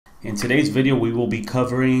In today's video, we will be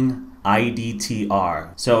covering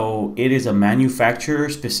IDTR. So it is a manufacturer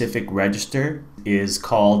specific register. It is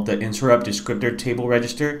called the Interrupt Descriptor Table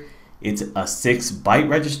register. It's a 6-byte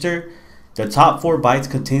register. The top 4 bytes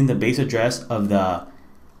contain the base address of the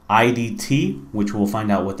IDT, which we'll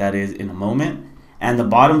find out what that is in a moment. And the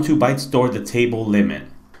bottom 2 bytes store the table limit.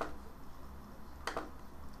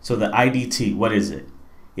 So the IDT, what is it?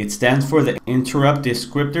 It stands for the Interrupt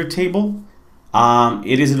Descriptor Table.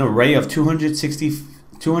 It is an array of 256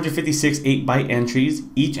 8-byte entries.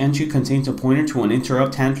 Each entry contains a pointer to an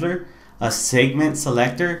interrupt handler, a segment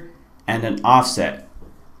selector, and an offset.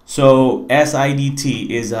 So SIDT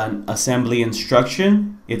is an assembly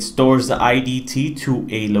instruction. It stores the IDT to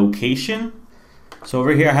a location. So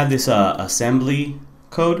over here I have this assembly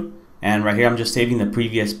code, and right here I'm just saving the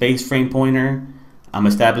previous base frame pointer. I'm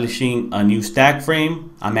establishing a new stack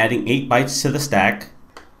frame. I'm adding 8 bytes to the stack.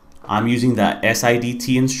 I'm using the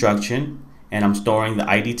SIDT instruction, and I'm storing the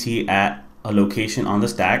IDT at a location on the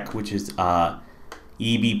stack, which is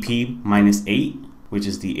EBP -8, which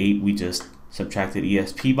is the 8 we just subtracted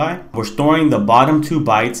ESP by. We're storing the bottom 2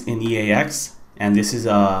 bytes in EAX, and this is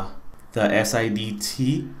the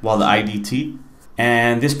SIDT, well, the IDT.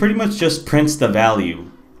 And this pretty much just prints the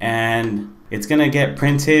value, and it's gonna get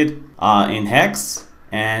printed in hex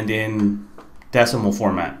and in decimal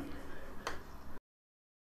format.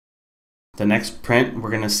 The next print we're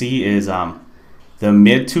gonna see is the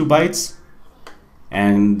mid 2 bytes,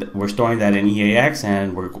 and we're storing that in EAX,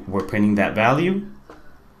 and we're printing that value.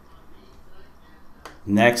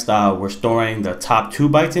 Next, we're storing the top 2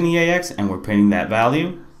 bytes in EAX, and we're printing that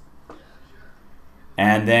value.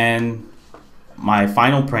 And then my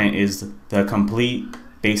final print is the complete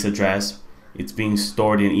base address. It's being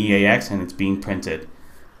stored in EAX and it's being printed.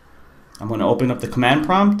 I'm going to open up the command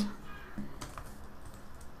prompt,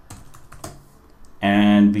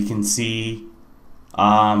 and we can see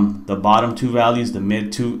the bottom 2 values, the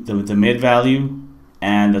mid value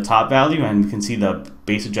and the top value, and we can see the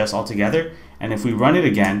base address all together. And if we run it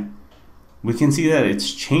again, we can see that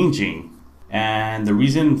it's changing. And the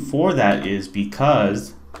reason for that is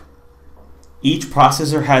because each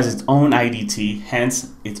processor has its own IDT,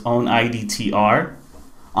 hence its own IDTR.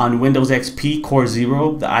 On Windows XP Core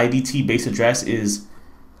 0, the IDT base address is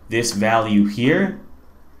this value here.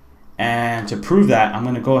 And to prove that, I'm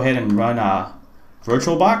going to go ahead and run a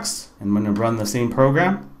VirtualBox. I'm going to run the same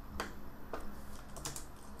program.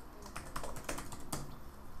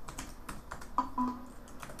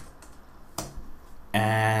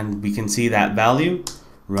 And we can see that value.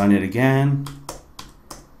 Run it again,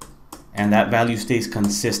 and that value stays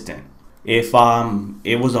consistent. If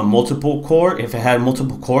it was a multiple core, if it had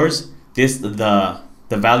multiple cores, the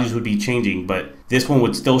values would be changing, but this one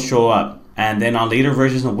would still show up. And then on later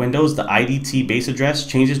versions of Windows, the IDT base address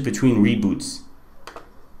changes between reboots.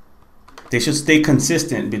 They should stay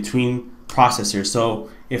consistent between processors. So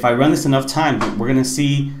if I run this enough times, we're gonna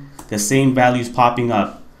see the same values popping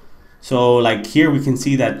up. So like here, we can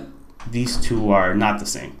see that these two are not the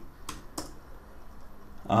same.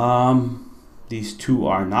 These two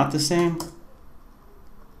are not the same.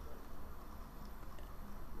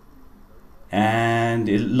 And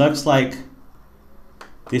it looks like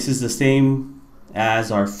this is the same as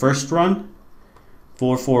our first run.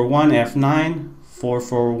 441F9,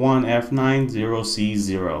 441F9,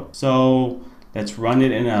 0C0. So let's run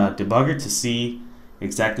it in a debugger to see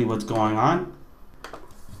exactly what's going on.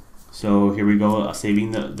 So here we go,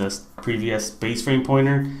 saving the previous base frame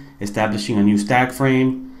pointer, establishing a new stack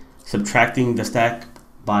frame, subtracting the stack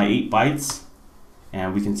by 8 bytes,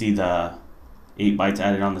 and we can see the 8 bytes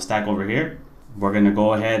added on the stack over here. We're going to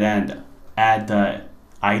go ahead and add the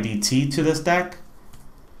IDT to the stack,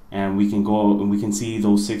 and we can go and we can see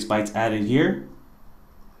those 6 bytes added here.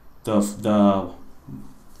 The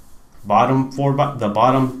bottom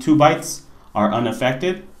 2 bytes are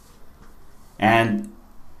unaffected, and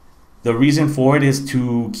the reason for it is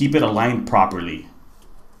to keep it aligned properly.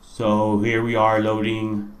 So here we are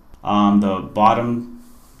loading the bottom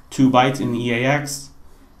 2 bytes in EAX,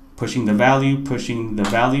 pushing the value, pushing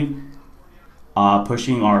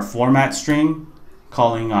our format string,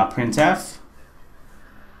 calling printf,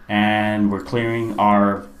 and we're clearing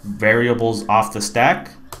our variables off the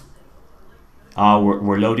stack.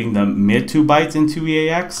 We're loading the mid 2 bytes into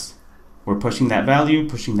EAX. We're pushing that value,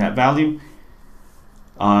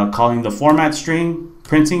 calling the format string,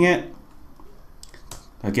 printing it,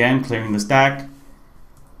 again clearing the stack,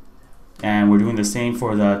 and we're doing the same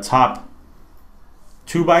for the top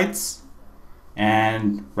 2 bytes.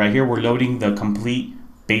 And right here we're loading the complete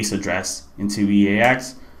base address into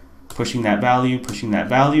EAX, pushing that value,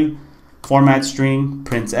 format string,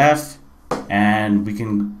 prints F, and we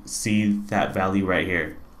can see that value right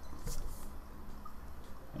here.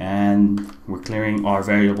 And we're clearing our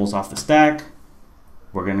variables off the stack.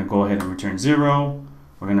 We're going to go ahead and return 0.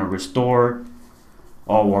 We're going to restore.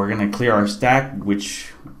 Oh, we're going to clear our stack,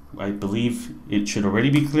 which I believe it should already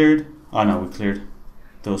be cleared. Oh no, we cleared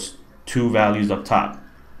those two values up top.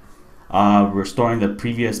 Restoring the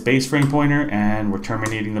previous base frame pointer, and we're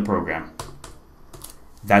terminating the program.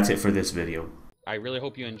 That's it for this video. I really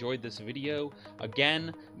hope you enjoyed this video.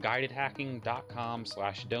 Again,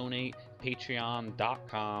 guidedhacking.com/donate,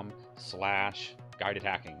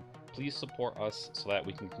 patreon.com/guidedhacking. Please support us so that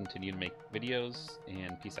we can continue to make videos,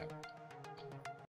 and peace out.